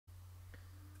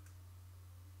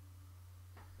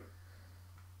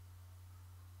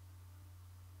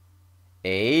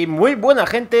Hey, muy buena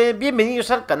gente, bienvenidos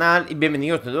al canal y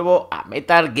bienvenidos de nuevo a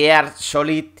Metal Gear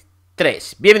Solid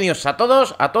 3. Bienvenidos a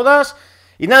todos, a todas.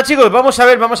 Y nada chicos, vamos a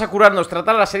ver, vamos a curarnos,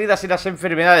 tratar las heridas y las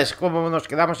enfermedades como nos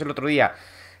quedamos el otro día.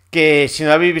 Que si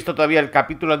no habéis visto todavía el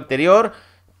capítulo anterior,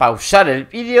 pausar el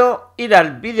vídeo, ir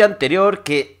al vídeo anterior,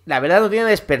 que la verdad no tiene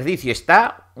desperdicio,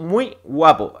 está muy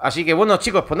guapo. Así que bueno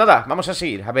chicos, pues nada, vamos a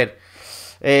seguir. A ver,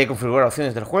 configurar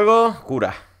opciones del juego,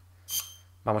 cura.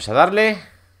 Vamos a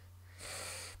darle.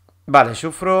 Vale,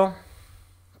 sufro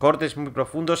cortes muy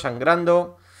profundos,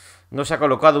 sangrando. No se ha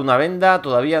colocado una venda,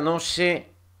 todavía no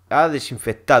se ha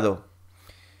desinfectado.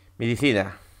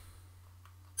 Medicina.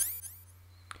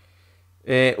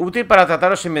 Útil para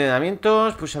tratar los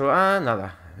envenenamientos. Pues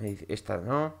nada. Esta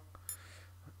no.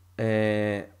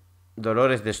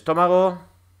 Dolores de estómago.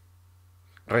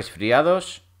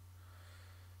 Resfriados.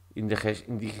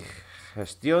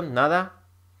 Indigestión, nada.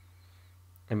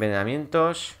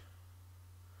 Envenenamientos.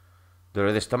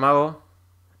 Dolor de estómago.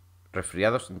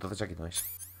 Resfriados, entonces aquí no es.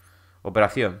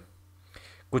 Operación.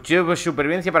 Cuchillo de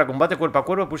supervivencia para combate cuerpo a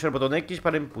cuerpo. Pulsa el botón X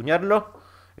para empuñarlo.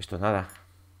 Esto nada.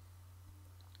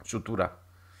 Sutura.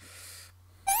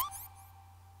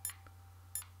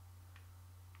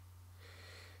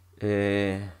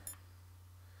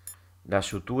 La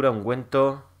sutura,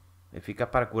 ungüento. Eficaz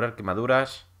para curar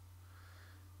quemaduras.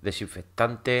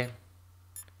 Desinfectante.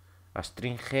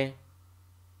 Astringe.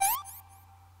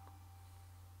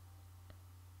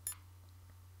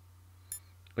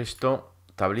 Esto,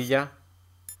 tablilla.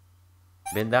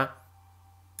 Venda.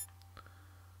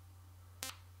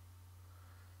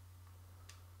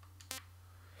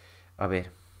 A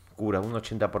ver, cura un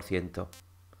 80%.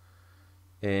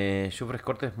 Sufres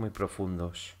cortes muy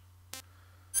profundos.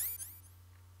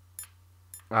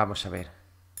 Vamos a ver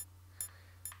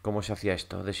cómo se hacía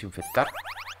esto. Desinfectar.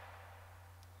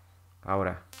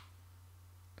 Ahora.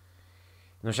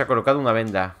 No se ha colocado una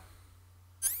venda.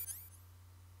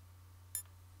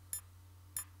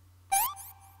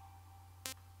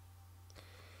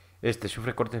 Este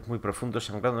sufre cortes muy profundos,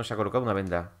 sangrado, no se ha colocado una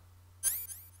venda.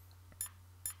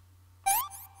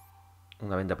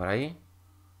 Una venda para ahí.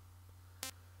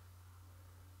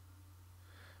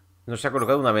 No se ha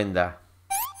colocado una venda.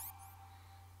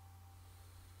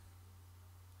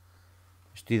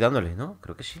 Estoy dándole, ¿no?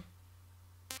 Creo que sí.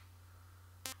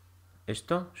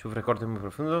 Esto, sufre cortes muy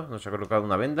profundos, no se ha colocado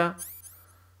una venda.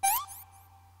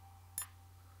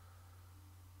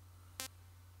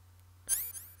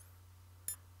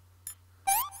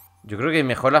 Yo creo que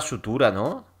mejor la sutura,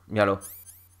 ¿no? Míralo.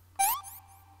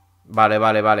 Vale,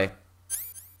 vale, vale.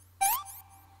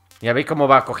 ¿Ya veis cómo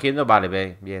va cogiendo?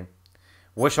 Vale, bien.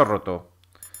 Hueso roto.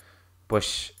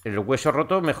 Pues el hueso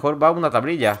roto mejor va una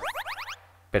tablilla.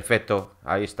 Perfecto,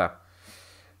 ahí está.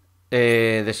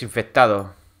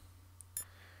 Desinfectado.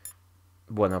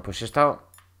 Bueno, pues está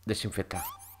desinfectado.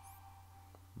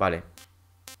 Vale.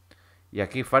 Y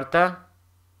aquí falta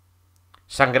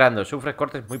sangrando, sufre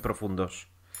cortes muy profundos.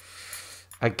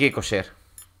 Hay que coser.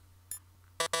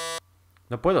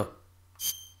 No puedo.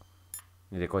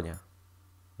 Ni de coña.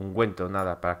 Ungüento,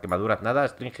 nada. Para quemaduras, nada.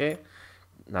 Astringe,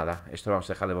 nada. Esto lo vamos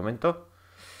a dejar de momento.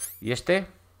 Y este.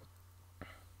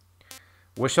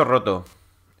 Hueso roto.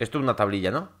 Esto es una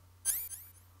tablilla, ¿no?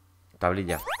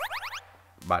 Tablilla.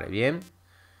 Vale, bien.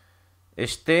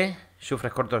 Este.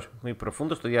 Sufres cortos muy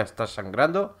profundos. Todavía está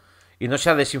sangrando. Y no se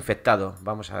ha desinfectado.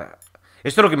 Vamos a...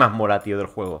 Esto es lo que más mola, tío, del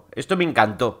juego. Esto me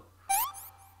encantó.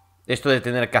 Esto de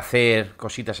tener que hacer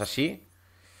cositas así.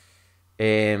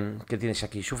 ¿Qué tienes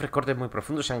aquí? Sufres cortes muy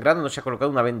profundos, sangrando, no se ha colocado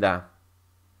una venda.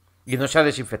 Y no se ha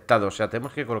desinfectado. O sea,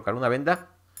 tenemos que colocar una venda.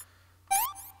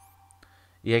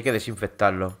 Y hay que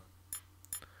desinfectarlo.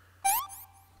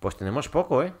 Pues tenemos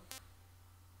poco, ¿eh?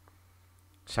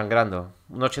 Sangrando.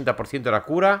 Un 80% de la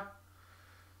cura.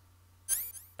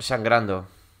 Sangrando.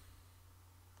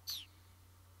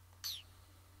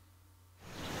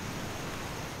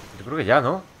 Yo creo que ya,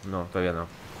 ¿no? No, todavía no.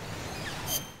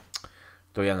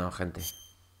 Todavía no, gente.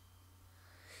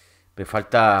 Me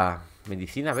falta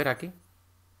medicina, a ver aquí.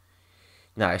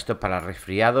 Nada, esto es para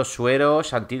resfriados,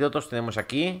 sueros, antídotos tenemos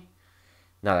aquí.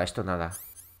 Nada, esto nada.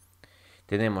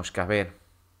 Tenemos que, a ver.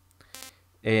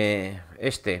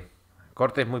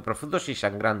 Cortes muy profundos y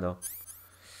sangrando.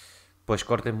 Pues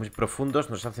cortes muy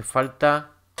profundos nos hace falta.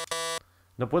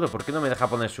 No puedo, ¿por qué no me deja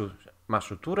poner más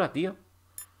sutura, tío?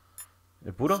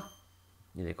 ¿El puro?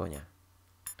 Ni de coña.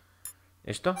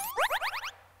 ¿Esto?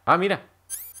 Ah, mira.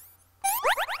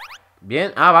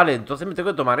 Bien, vale, entonces me tengo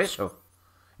que tomar eso.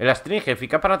 El astringe,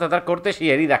 eficaz para tratar cortes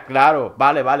y heridas, claro.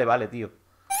 Vale, tío.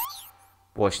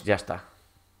 Pues ya está.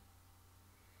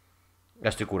 Ya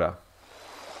estoy curado.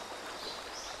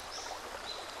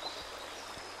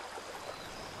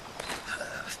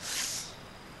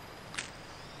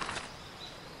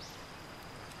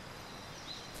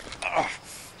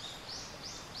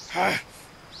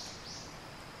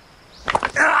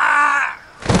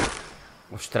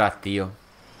 Ostras, tío.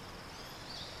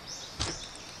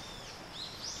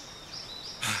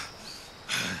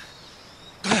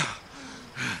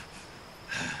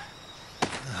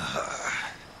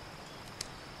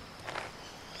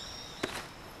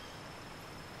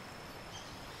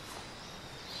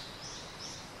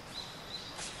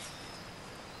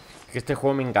 Que este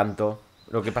juego me encantó.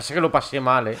 Lo que pasa es que lo pasé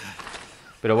mal,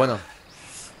 pero bueno.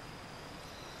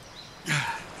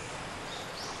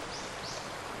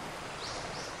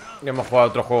 Ya hemos jugado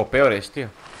otros juegos peores, tío.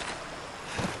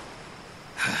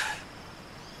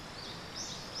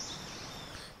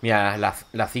 Mira,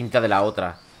 la cinta de la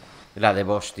otra. La de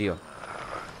boss, tío.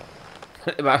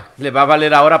 Le va a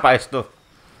valer ahora para esto,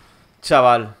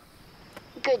 chaval.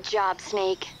 Good job,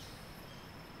 Snake.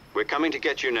 We're coming to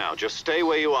get you now. Just stay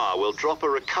where you are. We'll drop a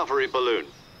recovery balloon.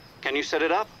 Can you set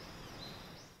it up?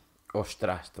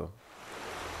 Ostras, tú.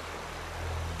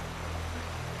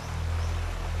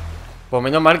 Pues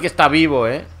menos mal que está vivo,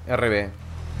 RB.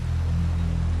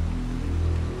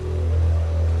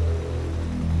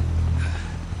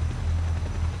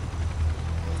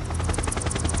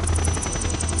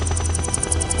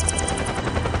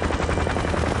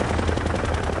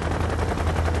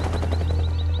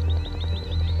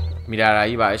 Mirar,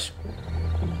 ahí va eso.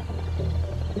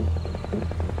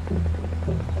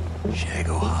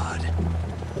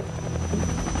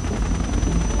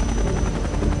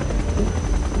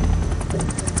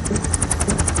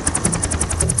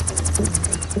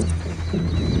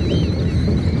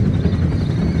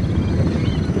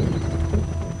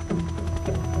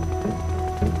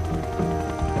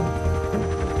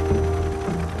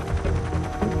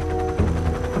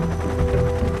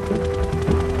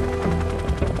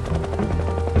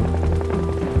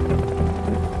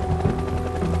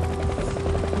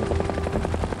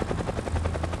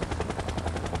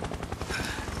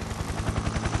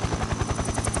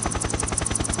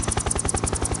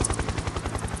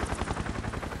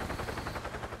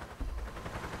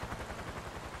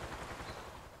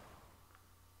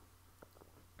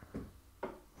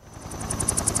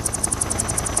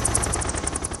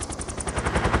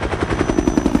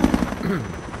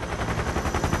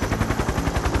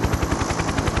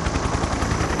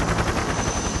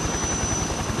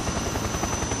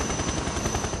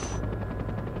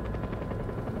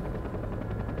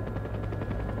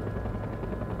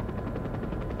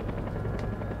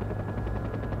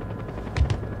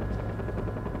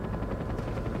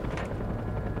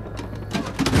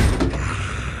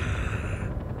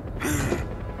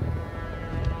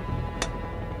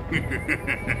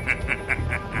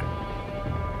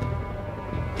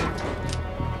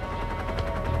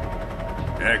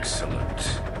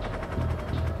 Excellent.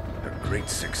 A great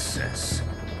success.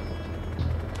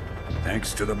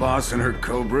 Thanks to the boss and her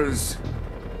cobras,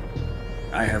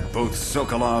 I have both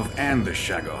Sokolov and the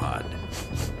Shagohod.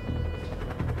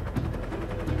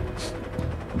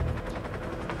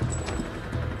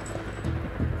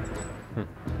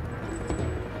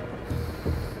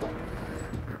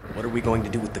 What are we going to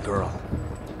do with the girl?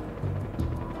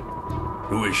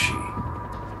 Who is she?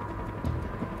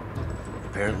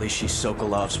 Apparently she's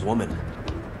Sokolov's woman.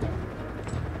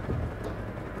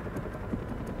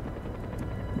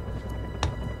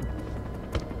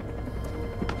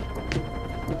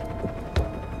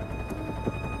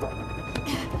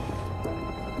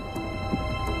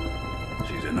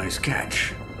 She's a nice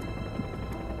catch.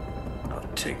 I'll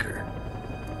take her.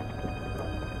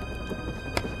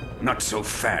 Not so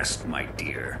fast, my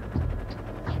dear.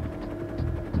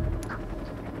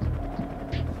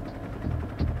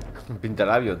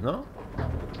 Pintalabios, ¿no?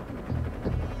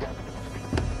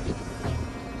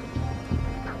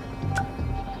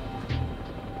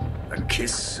 A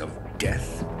kiss of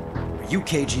death. Are you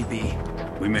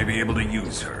KGB? We may be able to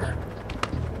use her.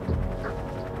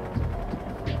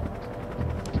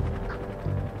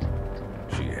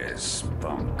 She has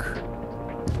spunk.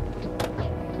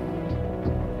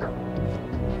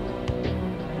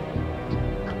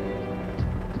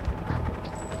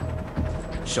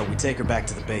 Shall we take her back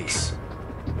to the base?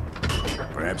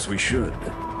 Perhaps we should.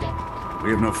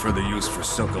 We have no further use for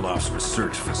Sokolov's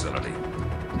research facility.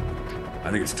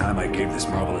 I think it's time I gave this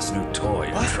marvelous new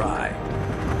toy a try.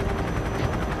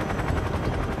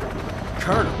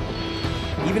 Colonel,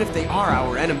 even if they are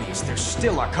our enemies, they're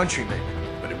still our countrymen.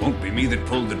 But it won't be me that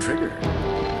pulled the trigger.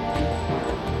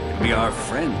 It'll be our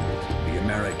friend, the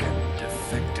American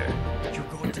defector. You're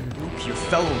going to nuke your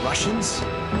fellow Russians?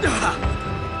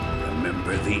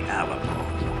 Remember the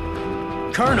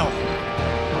Alamo. Colonel!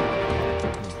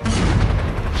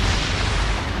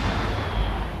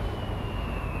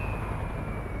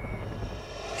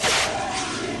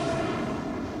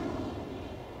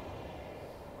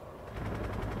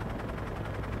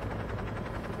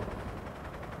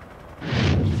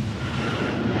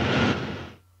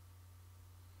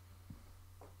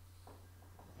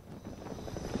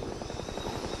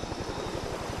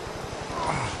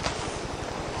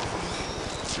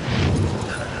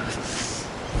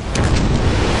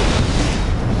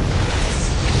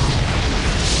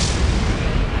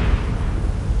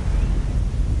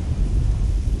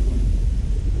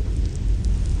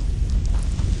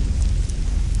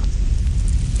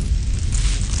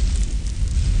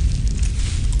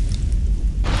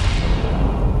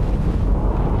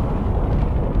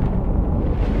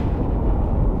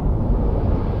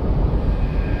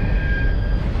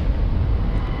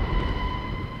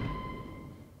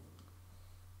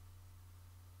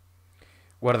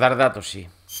 Guardar datos, sí.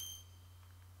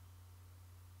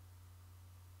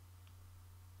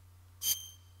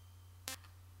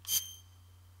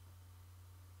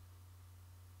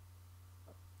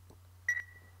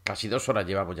 Casi 2 horas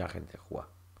llevamos ya, gente, jugar.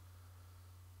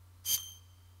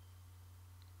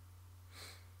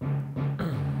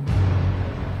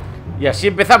 Y así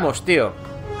empezamos, tío.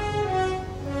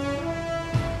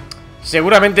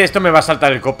 Seguramente esto me va a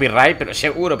saltar el copyright, pero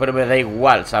seguro, pero me da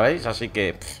igual, ¿sabéis? Así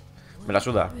que me la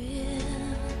suda.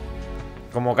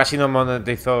 Como casi no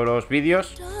monetizo los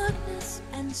vídeos.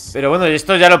 Pero bueno,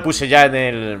 esto ya lo puse ya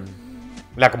en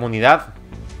la comunidad.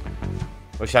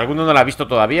 Pues si alguno no la ha visto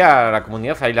todavía, la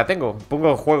comunidad, ahí la tengo.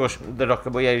 Pongo juegos de los que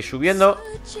voy a ir subiendo.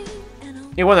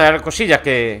 Y bueno, hay cosillas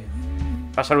que...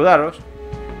 para saludaros.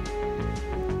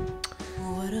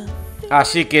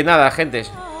 Así que nada, gente.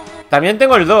 También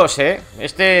tengo el 2,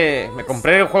 me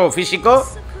compré el juego físico.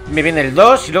 Me viene el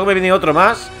 2 y luego me viene otro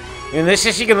más. Y en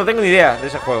ese sí que no tengo ni idea de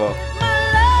ese juego.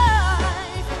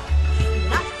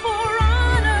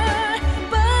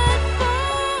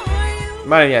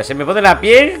 Madre mía, se me pone la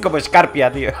piel como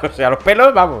escarpia, tío. O sea, los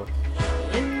pelos, vamos.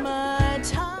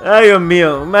 Ay, Dios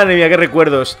mío, madre mía, qué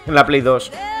recuerdos en la Play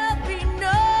 2.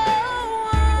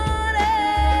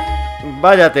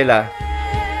 Vaya tela.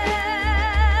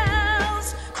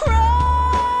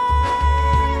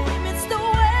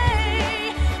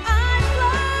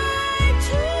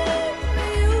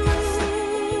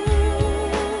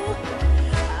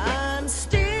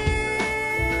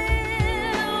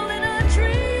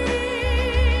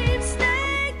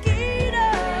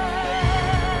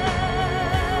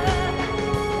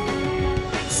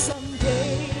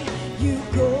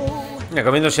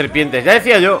 Comiendo serpientes, ya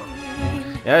decía yo.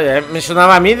 Ya me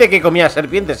sonaba a mí de que comía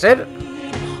serpientes,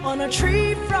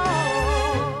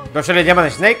 No se les llaman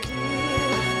snake.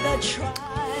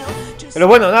 Pero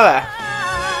bueno, nada.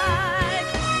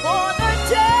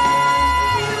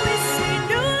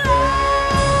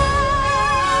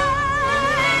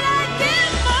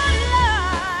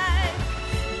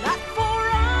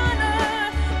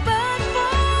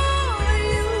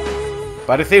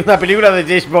 Parece una película de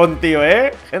James Bond, tío,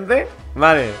 gente.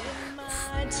 Vale.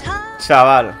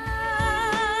 Chaval.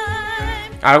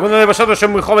 Algunos de vosotros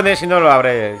son muy jóvenes y no lo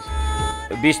habréis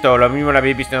visto. Lo mismo lo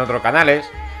habéis visto en otros canales.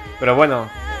 Pero bueno.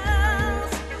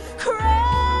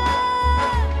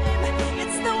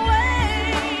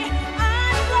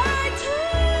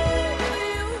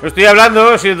 Lo estoy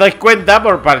hablando, si os dais cuenta,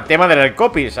 por el tema del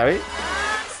copy, ¿sabéis?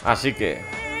 Así que...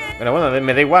 pero bueno,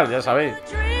 me da igual, ya sabéis.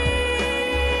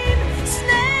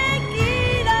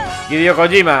 Hideo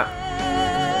Kojima.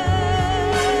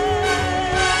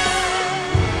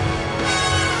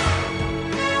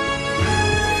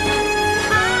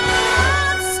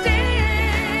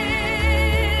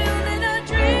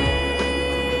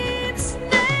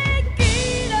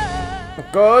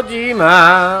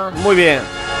 Kojima. Muy bien.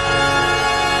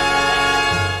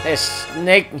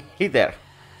 Snake Hitter.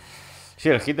 Sí,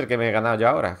 el hitter que me he ganado yo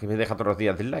ahora, que me deja todos los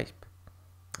días del live.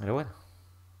 Pero bueno.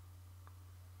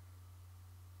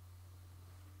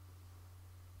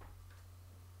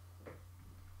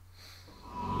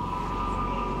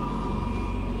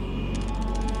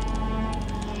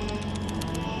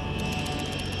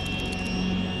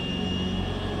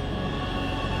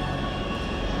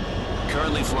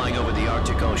 Currently flying over the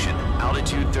Arctic Ocean,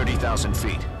 altitude 30,000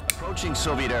 feet, approaching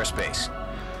Soviet airspace.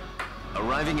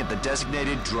 Arriving at the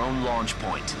designated drone launch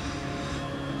point.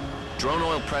 Drone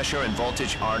oil pressure and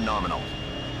voltage are nominal.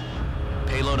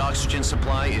 Payload oxygen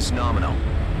supply is nominal.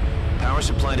 Power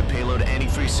supply to payload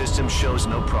antifreeze system shows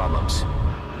no problems.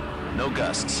 No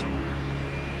gusts.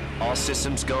 All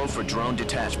systems go for drone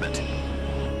detachment.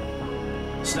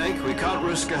 Snake, we can't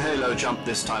risk a halo jump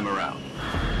this time around.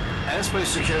 Airspace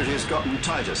security has gotten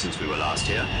tighter since we were last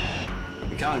here.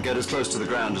 We can't get as close to the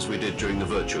ground as we did during the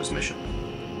Virtuous mission.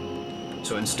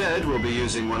 So instead, we'll be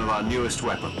using one of our newest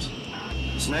weapons.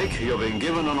 Snake, you're being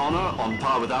given an honor on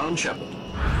par with Alan Shepard.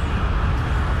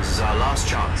 This is our last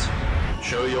chance.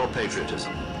 Show your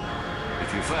patriotism.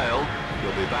 If you fail,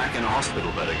 you'll be back in a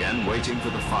hospital bed again, waiting for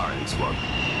the firing squad.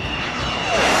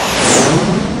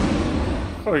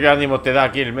 Qué ánimo te da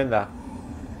aquí el Menda.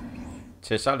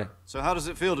 Se sale. So how does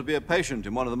it feel to be a patient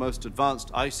in one of the most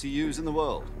advanced ICUs in the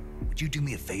world? Would you do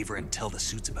me a favor and tell the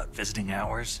suits about visiting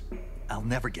hours? I'll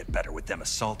never get better with them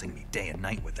assaulting me day and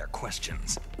night with their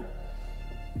questions.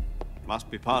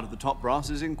 Must be part of the top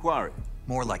brass's inquiry.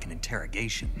 More like an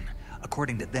interrogation.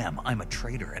 According to them, I'm a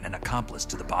traitor and an accomplice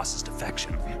to the boss's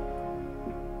defection.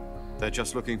 They're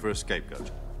just looking for a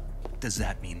scapegoat. Does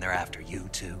that mean they're after you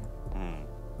too?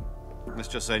 Let's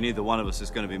just say neither one of us is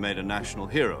going to be made a national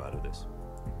hero out of this.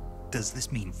 Does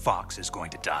this mean Fox is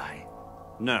going to die?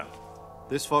 No.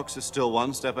 This fox is still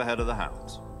one step ahead of the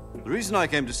hounds. The reason I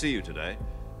came to see you today,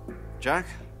 Jack,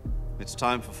 it's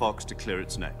time for Fox to clear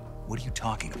its name. What are you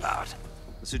talking about?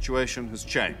 The situation has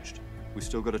changed. We've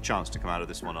still got a chance to come out of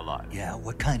this one alive. Yeah,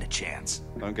 what kind of chance?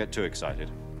 Don't get too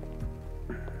excited.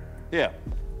 Here,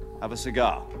 have a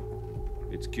cigar.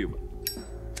 It's Cuban.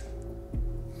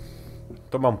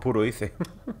 Toma un puro, dice.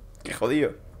 Qué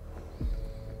jodido.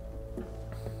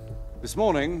 This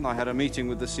morning, I had a meeting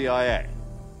with the CIA.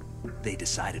 They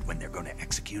decided when they're going to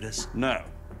execute us? No.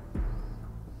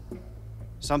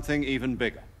 Something even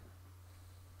bigger.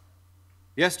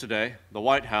 Yesterday, the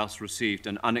White House received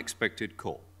an unexpected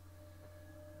call.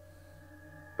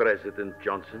 President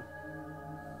Johnson?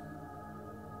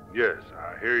 Yes,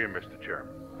 I hear you, Mr.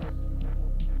 Chairman.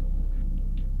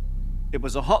 It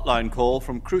was a hotline call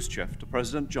from Khrushchev to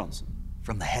President Johnson.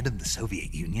 From the head of the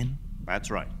Soviet Union?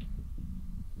 That's right.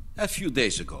 A few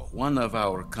days ago, one of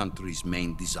our country's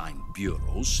main design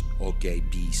bureaus,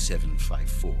 OKB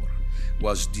 754,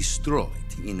 was destroyed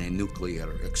in a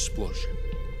nuclear explosion.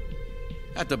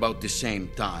 At about the same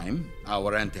time,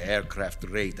 our anti-aircraft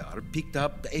radar picked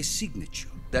up a signature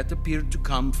that appeared to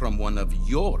come from one of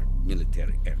your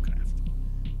military aircraft.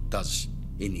 Does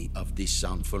any of this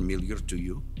sound familiar to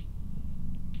you?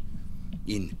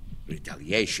 In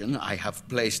retaliation, I have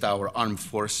placed our armed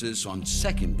forces on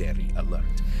secondary alert.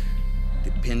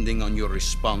 Depending on your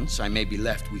response, I may be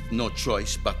left with no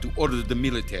choice but to order the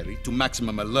military to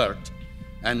maximum alert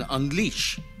and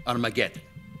unleash Armageddon.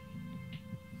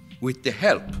 With the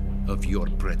help of your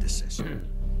predecessor,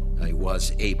 I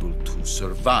was able to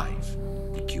survive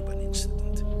the Cuban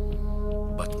incident.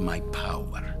 But my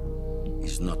power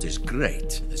is not as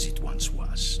great as it once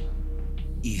was.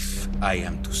 If I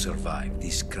am to survive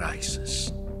this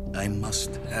crisis, I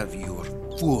must have your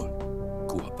full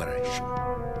cooperation.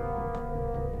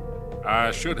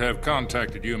 I should have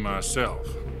contacted you myself.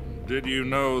 Did you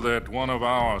know that one of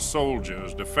our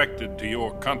soldiers defected to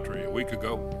your country a week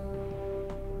ago?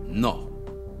 No.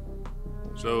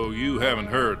 So you haven't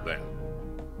heard then.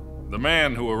 The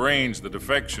man who arranged the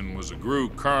defection was a GRU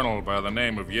colonel by the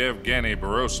name of Yevgeny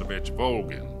Borosovich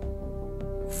Volgin.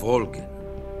 Volgin?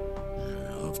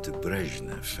 Of the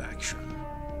Brezhnev faction.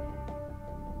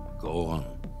 Go on.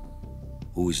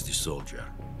 Who is the soldier?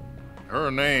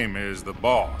 Her name is the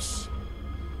Boss.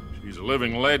 She's a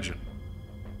living legend.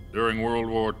 During World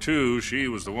War II, she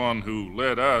was the one who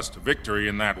led us to victory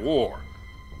in that war.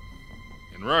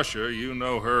 In Russia, you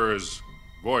know her as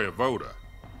Voyevoda.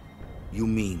 You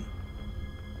mean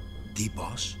the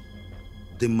Boss?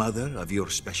 The mother of your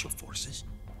special forces?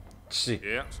 Sí.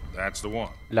 Yes, that's the one.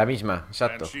 La misma,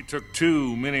 exacto. And she took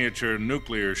 2 miniature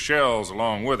nuclear shells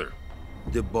along with her.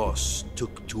 The Boss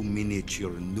took 2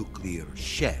 miniature nuclear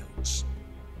shells.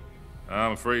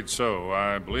 I'm afraid so.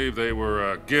 I believe they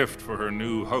were a gift for her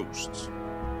new hosts.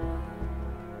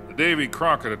 The Davy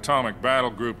Crockett Atomic Battle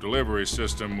Group delivery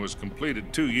system was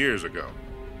completed 2 years ago.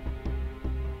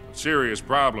 But serious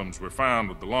problems were found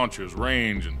with the launcher's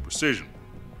range and precision.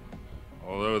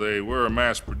 Although they were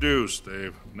mass-produced,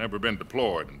 they've never been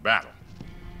deployed in battle.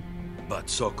 But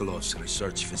Sokolov's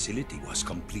research facility was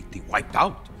completely wiped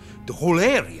out. The whole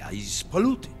area is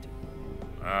polluted.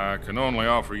 I can only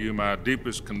offer you my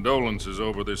deepest condolences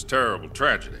over this terrible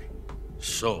tragedy.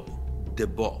 So, the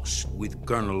Boss, with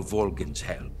Colonel Volgin's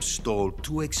help, stole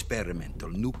 2 experimental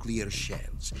nuclear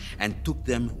shells and took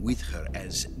them with her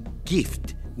as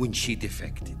gift when she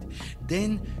defected.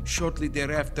 Then, shortly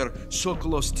thereafter,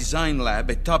 Sokolov's design lab,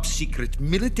 a top-secret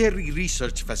military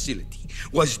research facility,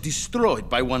 was destroyed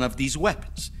by one of these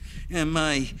weapons. Am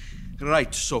I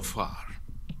right so far?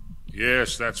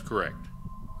 Yes, that's correct.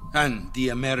 And the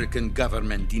American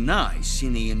government denies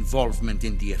any involvement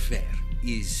in the affair.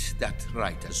 Is that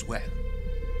right as well?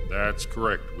 That's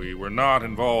correct. We were not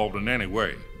involved in any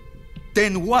way.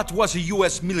 Then what was a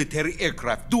U.S. military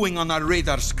aircraft doing on our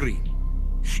radar screen?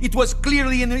 It was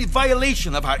clearly in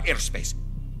violation of our airspace.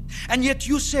 And yet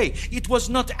you say it was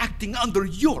not acting under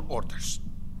your orders.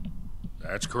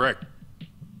 That's correct.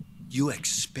 You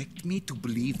expect me to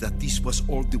believe that this was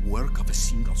all the work of a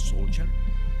single soldier?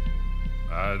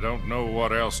 I don't know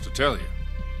what else to tell you.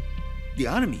 The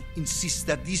Army insists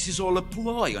that this is all a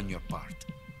ploy on your part.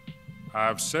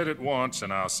 I've said it once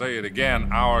and I'll say it again.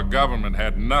 Our government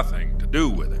had nothing to do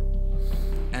with it.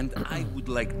 And I would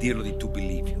like dearly to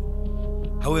believe you.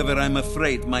 However, I'm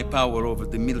afraid my power over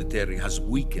the military has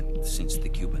weakened since the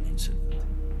Cuban incident.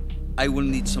 I will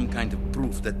need some kind of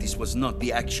proof that this was not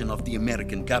the action of the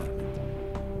American government.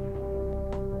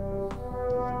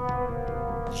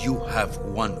 You have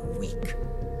 1 week.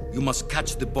 You must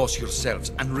catch the boss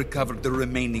yourselves and recover the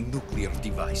remaining nuclear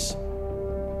device.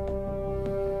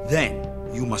 Then,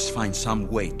 you must find some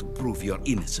way to prove your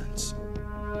innocence.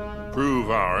 Prove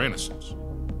our innocence?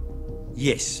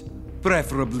 Yes,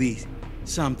 preferably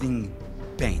something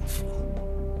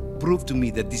painful. Prove to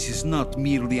me that this is not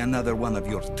merely another one of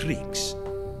your tricks.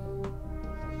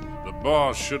 The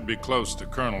boss should be close to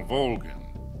Colonel Volgin.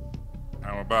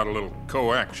 How about a little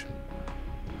co-action?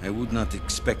 I would not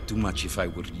expect too much if I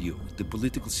were you. The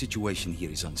political situation here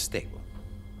is unstable.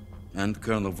 And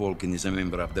Colonel Volgin is a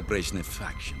member of the Brezhnev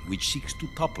faction, which seeks to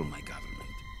topple my government.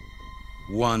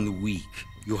 1 week.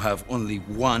 You have only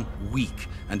 1 week.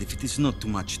 And if it is not too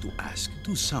much to ask,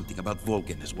 do something about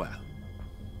Volgin as well.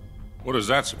 What is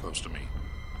that supposed to mean?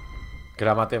 Que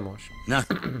la matemos.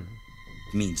 Nothing.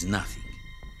 It means nothing.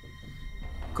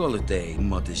 Call it a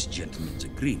modest gentleman's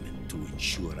agreement to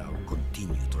ensure our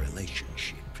continued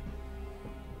relationship.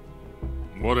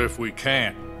 What if we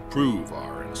can't prove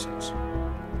our innocence?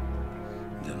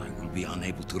 Then I will be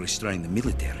unable to restrain the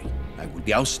military. I will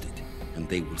be ousted, and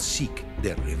they will seek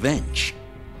their revenge.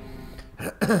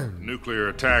 Nuclear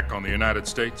attack on the United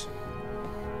States?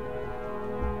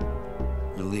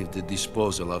 I leave the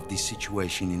disposal of this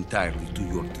situation entirely to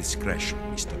your discretion,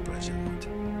 Mr. President.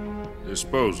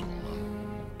 Disposal?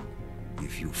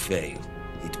 If you fail,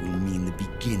 it will mean the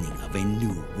beginning of a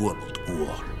new world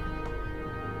war.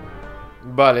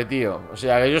 Vale, tío. O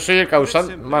sea, que yo soy el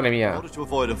causante. Madre In mía. order to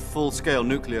avoid a full-scale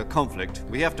nuclear conflict,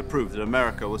 we have to prove that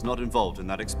America was not involved in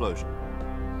that explosion.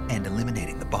 And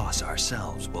eliminating the boss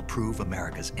ourselves will prove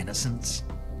America's innocence?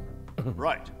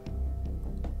 Right.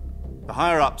 The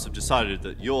higher-ups have decided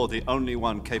that you're the only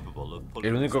one capable of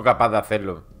pulling El this único off. capaz de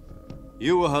hacerlo.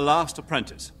 You were her last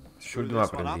apprentice. Su Screw último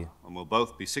this one up, aprendiz. and we'll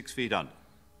both be 6 feet under.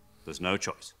 There's no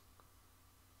choice.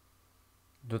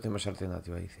 No tenemos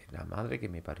alternativa, dice. La madre que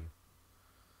me parió.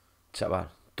 Chaval,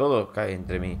 todo cae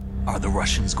entre mí. Are the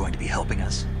Russians going to be helping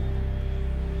us?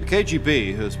 The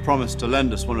KGB has promised to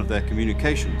lend us one of their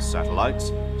communications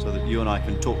satellites so that you and I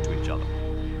can talk to each other.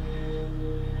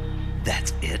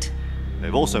 That's it?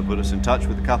 They've also put us in touch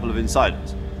with a couple of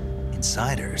insiders.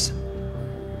 Insiders?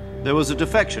 There was a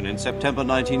defection in September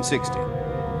 1960.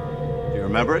 Do you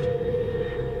remember it?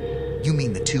 You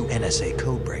mean the 2 NSA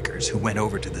codebreakers who went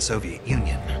over to the Soviet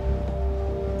Union?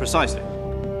 Precisely.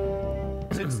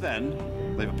 Since then,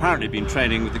 they've apparently been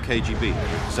training with the KGB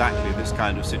for exactly this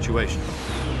kind of situation.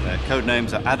 Their code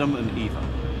names are Adam and Eva.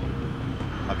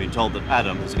 I've been told that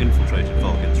Adam has infiltrated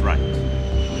Volgin's ranks.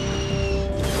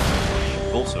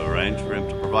 We've also arranged for him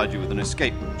to provide you with an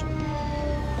escape route.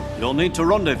 You'll need to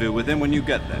rendezvous with him when you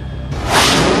get there.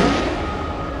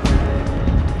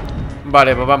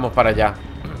 Vale, pues vamos para allá.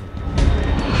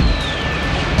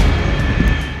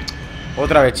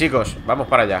 Otra vez, chicos. Vamos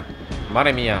para allá.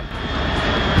 Madre mía.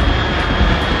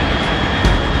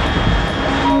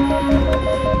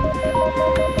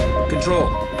 Control.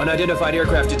 Unidentified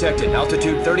aircraft detected.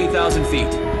 Altitude 30,000 feet.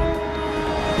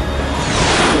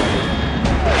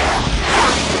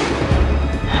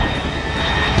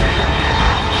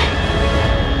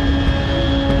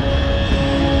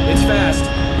 It's fast.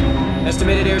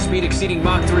 Estimated airspeed exceeding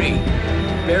Mach 3.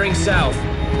 Bearing south.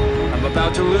 I'm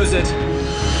about to lose it.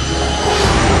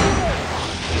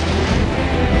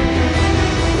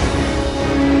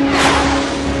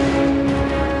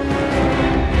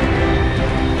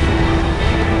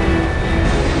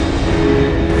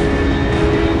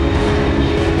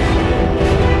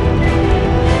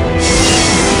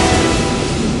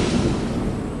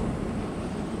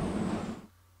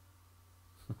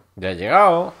 Ya he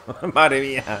llegado. Madre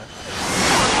mía.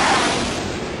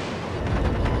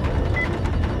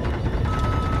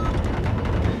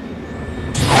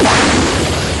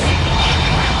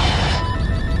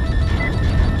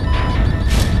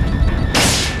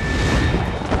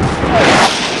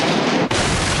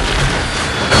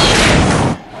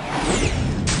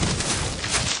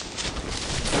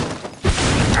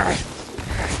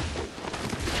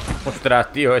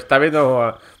 Ostras, tío, esta vez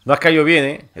no has caído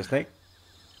bien, Snake.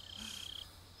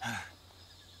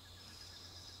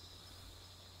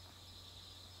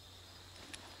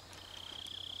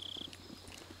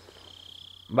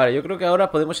 Vale, yo creo que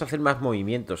ahora podemos hacer más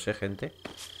movimientos, gente.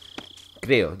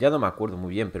 Creo, ya no me acuerdo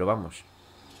muy bien, pero vamos.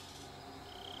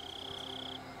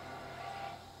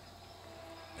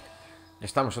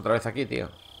 Estamos otra vez aquí, tío.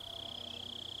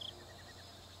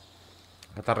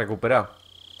 Ya está recuperado.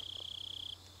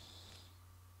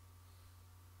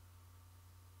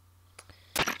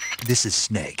 This is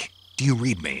Snake. Do you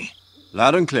read me?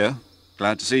 Loud and clear.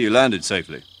 Glad to see you landed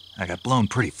safely. I got blown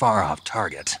pretty far off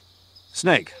target.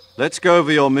 Snake, let's go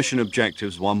over your mission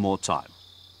objectives one more time.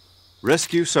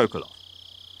 Rescue Sokolov.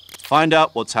 Find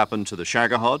out what's happened to the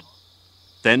Shagohod,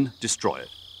 then destroy it.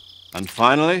 And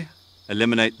finally,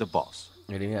 eliminate the boss.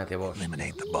 Elimínate vos.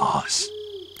 Eliminate the boss.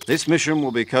 This mission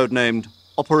will be codenamed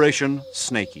Operation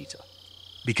Snake Eater.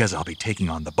 Because I'll be taking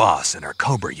on the boss in our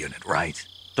Cobra unit, right?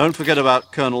 Don't forget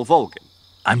about Colonel Volgin.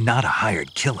 I'm not a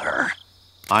hired killer.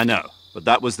 I know, but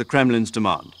that was the Kremlin's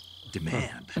demand.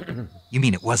 Demand? You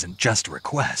mean it wasn't just a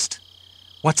request?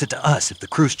 What's it to us if the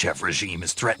Khrushchev regime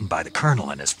is threatened by the Colonel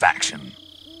and his faction?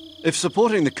 If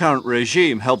supporting the current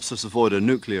regime helps us avoid a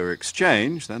nuclear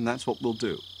exchange, then that's what we'll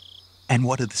do. And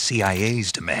what are the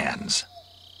CIA's demands?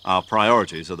 Our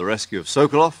priorities are the rescue of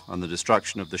Sokolov and the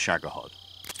destruction of the Shagohod.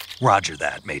 Roger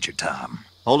that, Major Tom.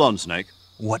 Hold on, Snake.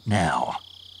 What now?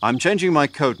 I'm changing my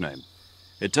codename.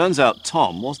 It turns out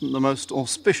Tom wasn't the most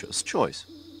auspicious choice.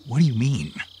 What do you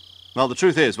mean? Well, the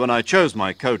truth is, when I chose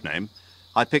my codename,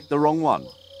 I picked the wrong one.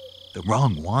 The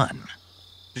wrong one?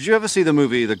 Did you ever see the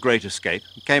movie The Great Escape?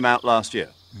 It came out last year.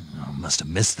 Oh, must have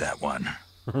missed that one.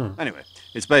 Anyway,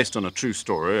 it's based on a true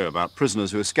story about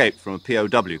prisoners who escaped from a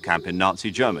POW camp in Nazi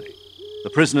Germany. The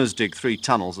prisoners dig 3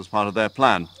 tunnels as part of their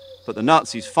plan, but the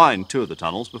Nazis find 2 of the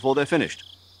tunnels before they're finished.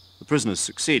 The prisoners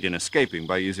succeed in escaping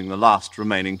by using the last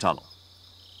remaining tunnel.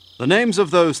 The names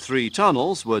of those 3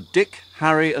 tunnels were Dick,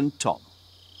 Harry, and Tom.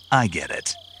 I get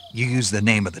it. You used the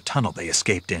name of the tunnel they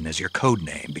escaped in as your code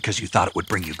name because you thought it would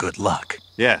bring you good luck.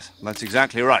 Yes, that's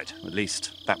exactly right. At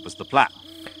least, that was the plan.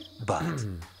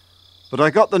 But I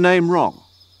got the name wrong.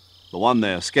 The one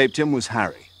they escaped in was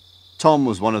Harry. Tom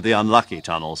was one of the unlucky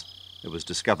tunnels. It was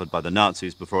discovered by the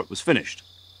Nazis before it was finished.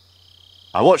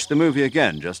 I watched the movie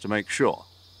again just to make sure.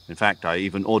 In fact, I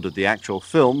even ordered the actual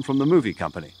film from the movie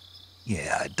company.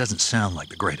 Yeah, it doesn't sound like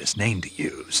the greatest name to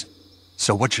use.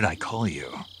 So what should I call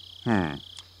you?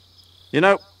 You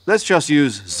know, let's just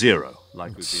use Zero,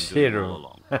 like we've been doing all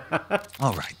along.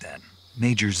 All right, then.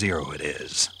 Major Zero it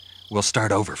is. We'll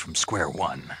start over from square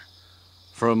one.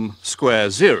 From square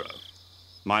 0.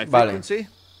 My frequency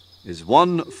is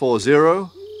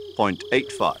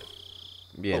 140.85.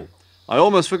 Bien. I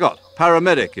almost forgot.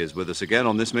 Paramedic is with us again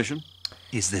on this mission.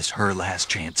 Is this her last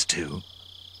chance, too?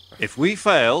 If we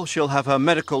fail, she'll have her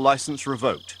medical license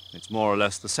revoked. It's more or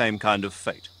less the same kind of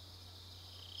fate.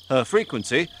 Her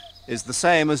frequency is the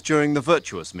same as during the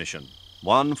Virtuous mission,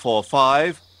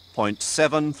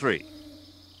 145.73.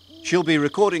 She'll be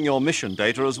recording your mission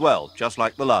data as well, just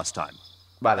like the last time.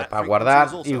 Vale, para guardar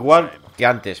igual que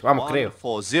antes. Vamos, creo.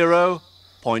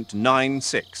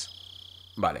 140.96.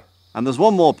 Vale. And there's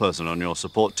one more person on your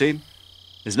support team.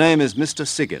 His name is Mr.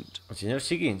 Sigint. El señor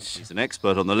Siggins. He's an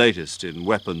expert on the latest in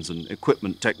weapons and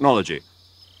equipment technology.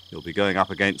 You'll be going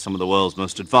up against some of the world's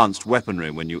most advanced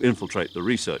weaponry when you infiltrate the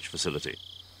research facility.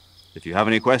 If you have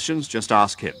any questions, just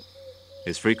ask him.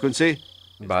 His frequency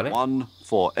is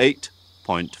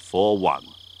 148.41.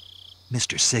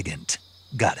 Mr. Sigint.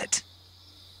 Got it.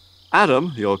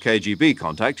 Adam, your KGB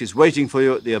contact, is waiting for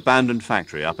you at the abandoned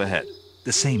factory up ahead.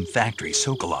 The same factory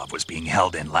Sokolov was being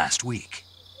held in last week.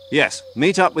 Yes,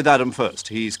 meet up with Adam first.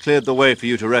 He's cleared the way for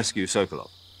you to rescue Sokolov.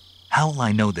 How will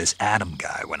I know this Adam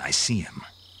guy when I see him?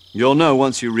 You'll know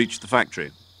once you reach the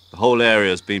factory. The whole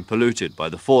area's been polluted by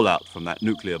the fallout from that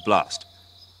nuclear blast.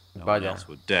 No one else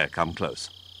would dare come close.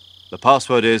 The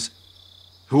password is,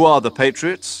 "Who are the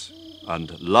Patriots?"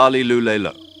 and "Lali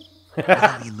Lulelo."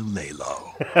 Lali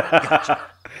Lulelo.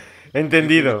 Gotcha.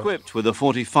 Entendido. Equipped with a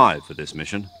 45 for this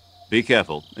mission. Be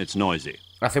careful, it's noisy.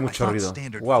 Hace mucho ruido.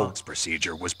 Standard Wow. Fox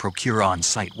procedure was procure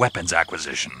on-site weapons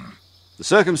acquisition. The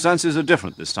circumstances are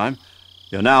different this time.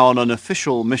 You're now on an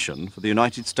official mission for the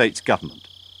United States government.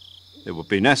 It would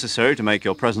be necessary to make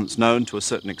your presence known to a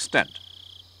certain extent.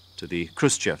 To the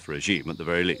Khrushchev regime, at the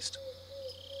very least.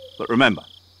 But remember,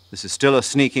 this is still a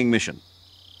sneaking mission.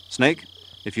 Snake,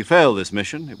 if you fail this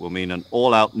mission, it will mean an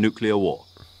all-out nuclear war.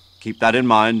 Keep that in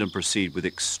mind and proceed with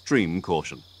extreme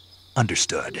caution.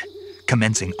 Understood.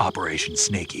 Commencing Operation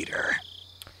Snake Eater.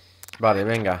 Vale,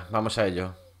 venga, vamos a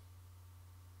ello.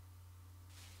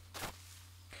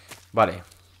 Vale.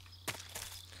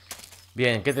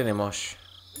 Bien, ¿qué tenemos?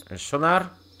 El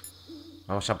sonar.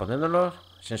 Vamos a ponérnoslo.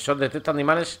 Sensor detecta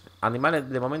animales. Animales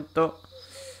de momento.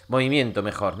 Movimiento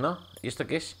mejor, ¿no? ¿Y esto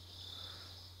qué es?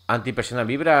 Antipersonal.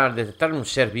 Vibra al detectar un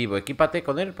ser vivo. Equípate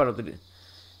con él para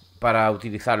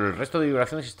utilizarlo. El resto de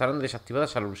vibraciones estarán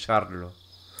desactivadas al usarlo.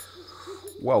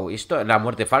 Wow, esto, la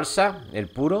muerte falsa. El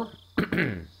puro.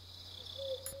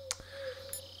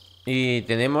 Y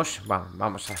tenemos...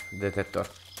 vamos a detector.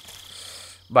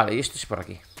 Vale, y esto es por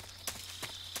aquí.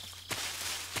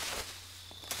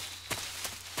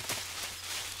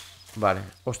 Vale,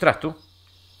 ostras, tú.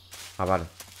 Ah, vale.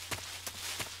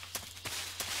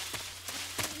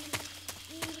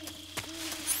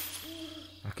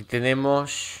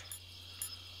 tenemos...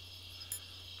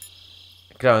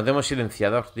 Claro, no tenemos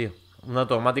silenciador, tío. Una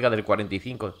automática del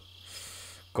 45.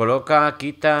 Coloca,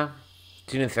 quita...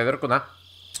 Silenciador con A.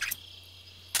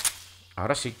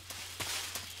 Ahora sí.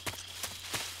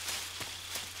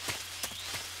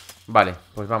 Vale,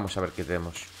 pues vamos a ver qué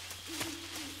tenemos.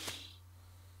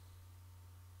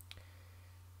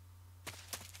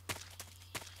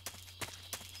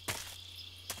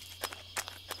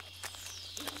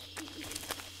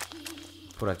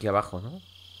 Por aquí abajo, ¿no?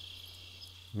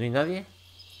 ¿No hay nadie?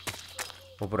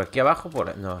 ¿O por aquí abajo?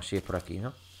 No, sí es por aquí,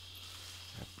 ¿no?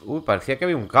 Uy, parecía que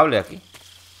había un cable aquí.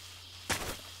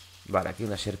 Vale, aquí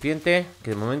una serpiente,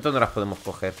 que de momento no las podemos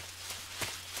coger.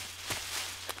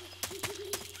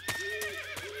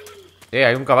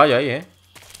 Hay un caballo ahí, ¿eh?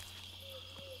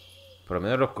 Por lo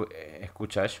menos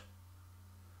escucha eso.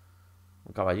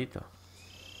 Un caballito.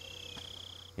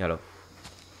 Míralo.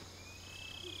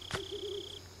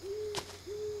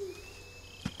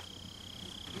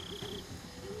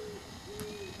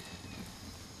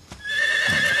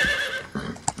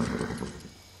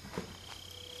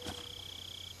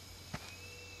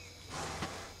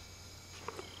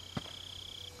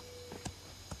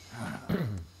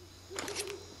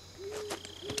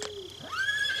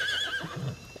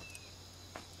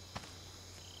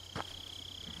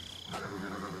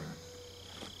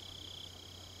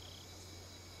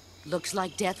 Looks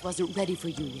like death wasn't ready for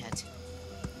you yet.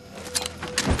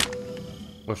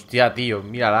 Hostia, tío,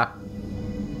 mírala.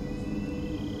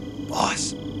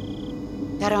 Boss.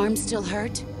 That arm still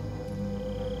hurt?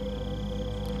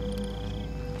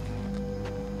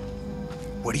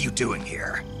 What are you doing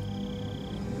here?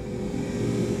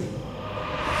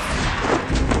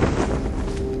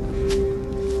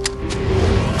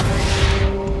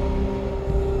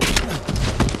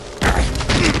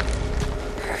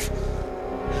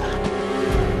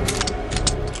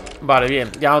 Vale,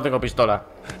 bien, ya no tengo pistola.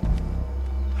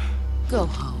 Go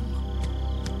home.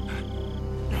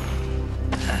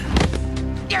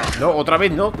 No, otra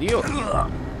vez no, tío.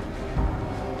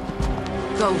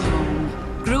 Go home.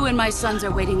 Gru and my sons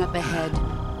are waiting up ahead.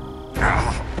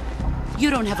 You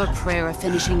don't have a prayer of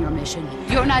finishing your mission.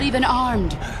 You're not even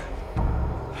armed.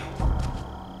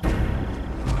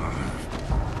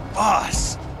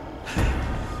 Boss.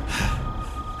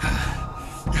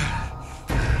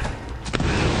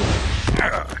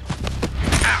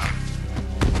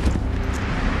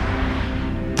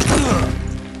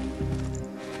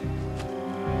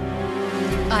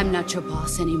 I'm not your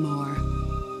boss anymore.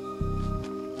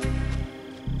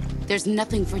 There's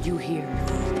nothing for you here.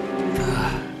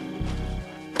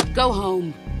 Go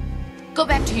home. Go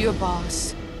back to your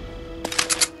boss.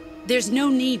 There's no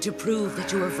need to prove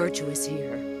that you are virtuous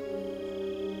here.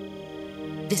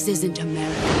 This isn't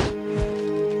America.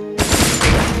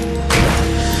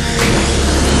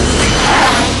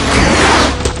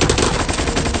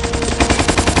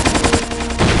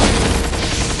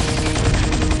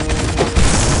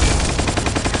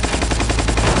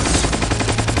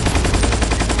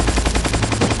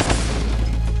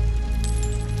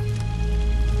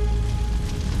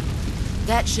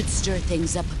 That should stir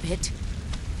things up a bit.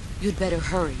 You'd better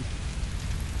hurry.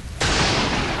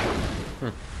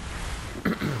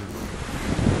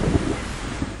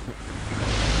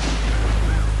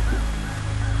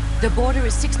 The border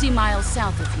is 60 miles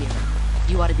south of here.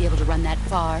 You ought to be able to run that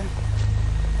far.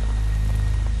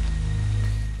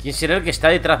 ¿Quién será el que está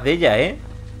detrás de ella, eh?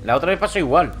 La otra vez pasó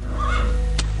igual.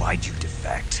 Why'd you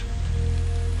defect?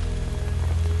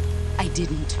 I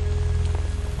didn't.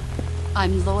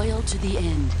 I'm loyal to the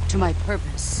end, to my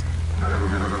purpose.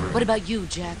 What about you,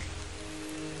 Jack?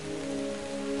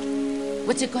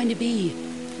 What's it going to be?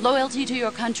 Loyalty to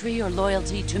your country or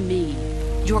loyalty to me?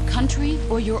 Your country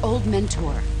or your old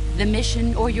mentor? The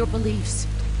mission or your beliefs?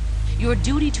 Your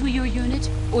duty to your unit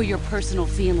or your personal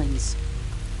feelings?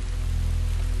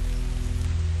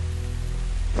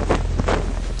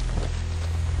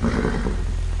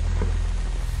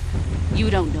 You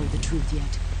don't know the truth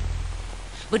yet.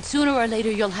 But sooner or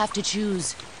later, you'll have to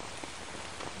choose.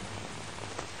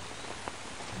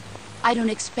 I don't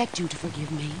expect you to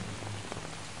forgive me.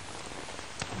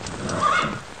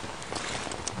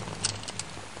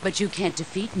 But you can't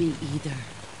defeat me either.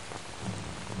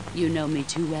 You know me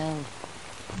too well.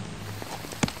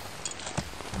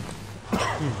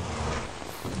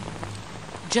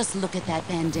 Just look at that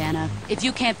bandana. If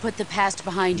you can't put the past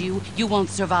behind you, you won't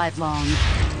survive long.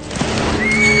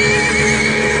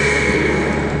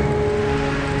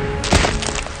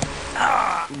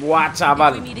 Guau,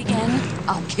 chaval. If we meet again,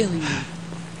 I'll kill you.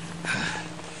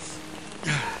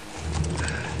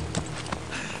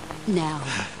 Now,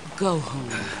 go home.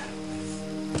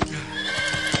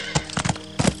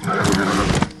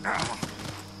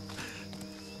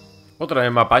 Otra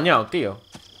vez me ha apañado, tío.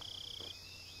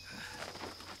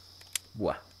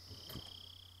 Buah.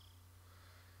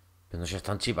 Pero no seas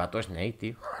tan chivato, Snake,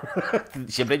 tío.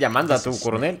 Siempre llamando a tu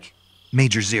coronel.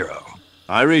 Major Zero.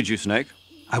 I read you, Snake.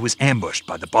 I was ambushed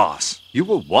by the boss. You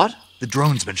were what? The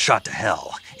drone's been shot to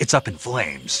hell. It's up in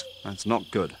flames. That's not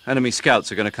good. Enemy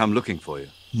scouts are going to come looking for you.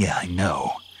 Yeah, I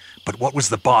know. But what was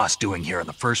the boss doing here in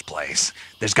the first place?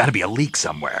 There's got to be a leak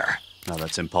somewhere. No,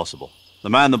 that's impossible. The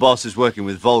man the boss is working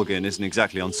with, Volgin, isn't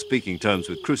exactly on speaking terms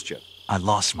with Khrushchev. I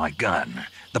lost my gun.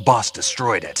 The boss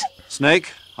destroyed it.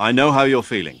 Snake, I know how you're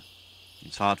feeling.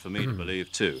 It's hard for me to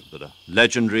believe, too, that a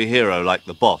legendary hero like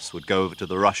the boss would go over to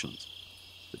the Russians.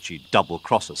 That she'd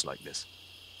double-cross us like this.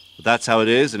 But that's how it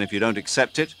is, and if you don't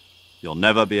accept it, you'll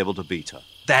never be able to beat her.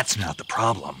 That's not the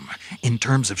problem. In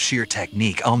terms of sheer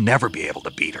technique, I'll never be able to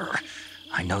beat her.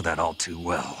 I know that all too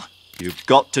well. You've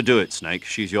got to do it, Snake.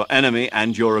 She's your enemy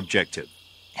and your objective.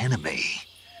 Enemy?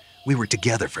 We were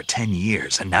together for 10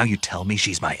 years, and now you tell me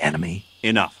she's my enemy?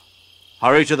 Enough.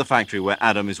 Hurry to the factory where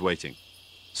Adam is waiting.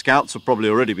 Scouts have probably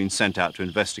already been sent out to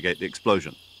investigate the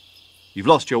explosion. You've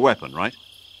lost your weapon, right?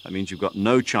 That means you've got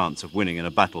no chance of winning in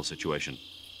a battle situation.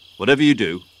 Whatever you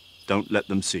do, don't let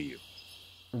them see you.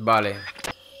 Vale.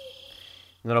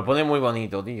 Nos lo pone muy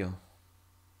bonito, tío.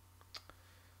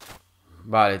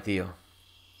 Vale, tío.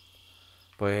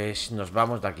 Pues nos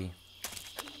vamos de aquí.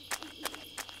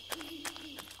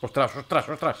 Ostras, ostras,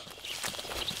 ostras.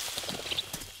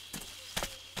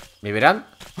 ¿Me verán?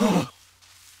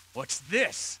 What's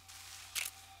this?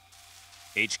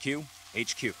 HQ?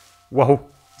 HQ. Wow.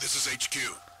 This is HQ.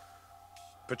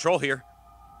 Patrol here.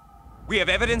 We have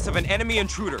evidence of an enemy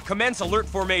intruder. Commence alert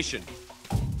formation.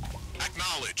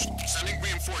 Acknowledged. Sending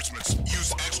reinforcements.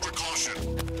 Use extra caution.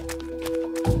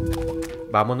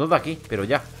 Vámonos de aquí, pero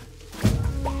ya.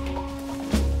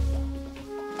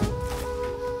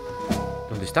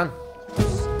 ¿Dónde están?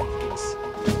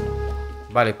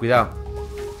 Vale, cuidado.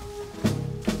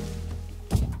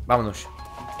 Vámonos.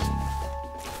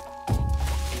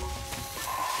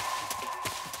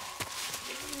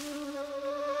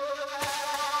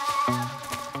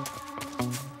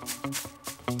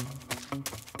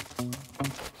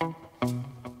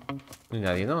 No hay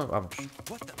nadie, ¿no? Vamos.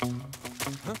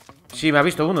 Sí, me ha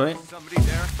visto uno, ¿eh?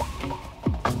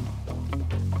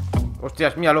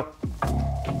 Hostias, míralo.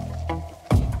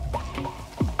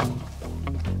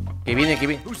 Que viene, que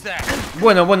viene.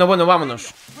 Bueno, bueno, bueno,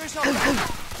 vámonos.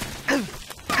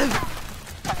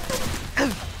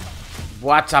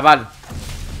 Buah, chaval.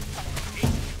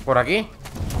 ¿Por aquí?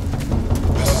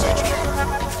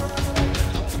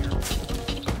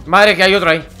 Madre, que hay otro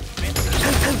ahí.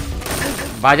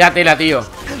 Vaya tela, tío.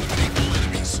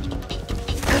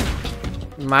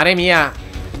 Madre mía.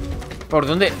 ¿Por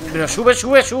dónde? Pero sube,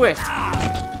 sube, sube.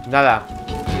 Nada.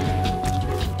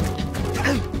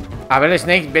 A ver,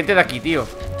 Snake, vete de aquí, tío.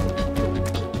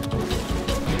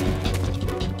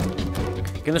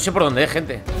 Que no sé por dónde es,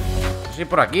 gente. No sé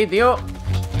por aquí, tío.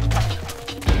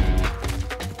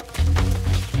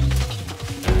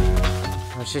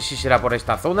 No sé si será por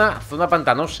esta zona. Zona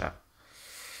pantanosa.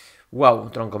 Wow,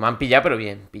 tronco, me han pillado, pero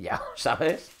bien pillado,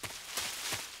 ¿sabes?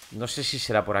 No sé si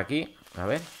será por aquí. A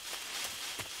ver.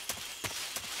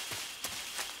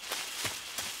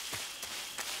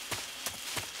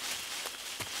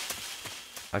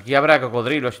 Aquí habrá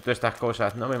cocodrilos y todas estas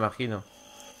cosas, no me imagino.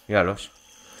 Míralos.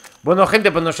 Bueno,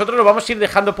 gente, pues nosotros lo vamos a ir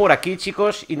dejando por aquí,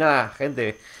 chicos. Y nada,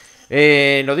 gente,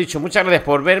 lo dicho, muchas gracias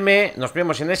por verme. Nos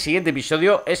vemos en el siguiente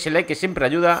episodio. Ese like que siempre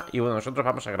ayuda. Y bueno, nosotros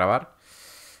vamos a grabar.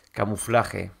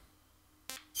 Camuflaje.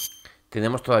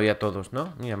 Tenemos todavía todos,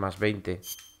 ¿no? Mira, más 20.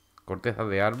 Corteza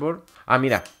de árbol. Ah,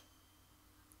 mira.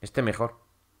 Este mejor.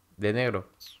 De negro.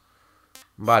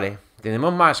 Vale.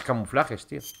 Tenemos más camuflajes,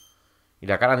 tío. Y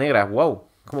la cara negra, wow.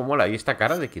 Cómo mola. ¿Y esta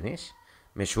cara de quién es?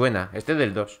 Me suena. Este es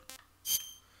del 2.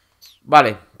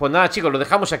 Vale. Pues nada, chicos, lo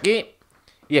dejamos aquí.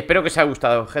 Y espero que os haya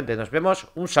gustado, gente. Nos vemos.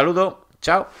 Un saludo.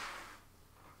 Chao.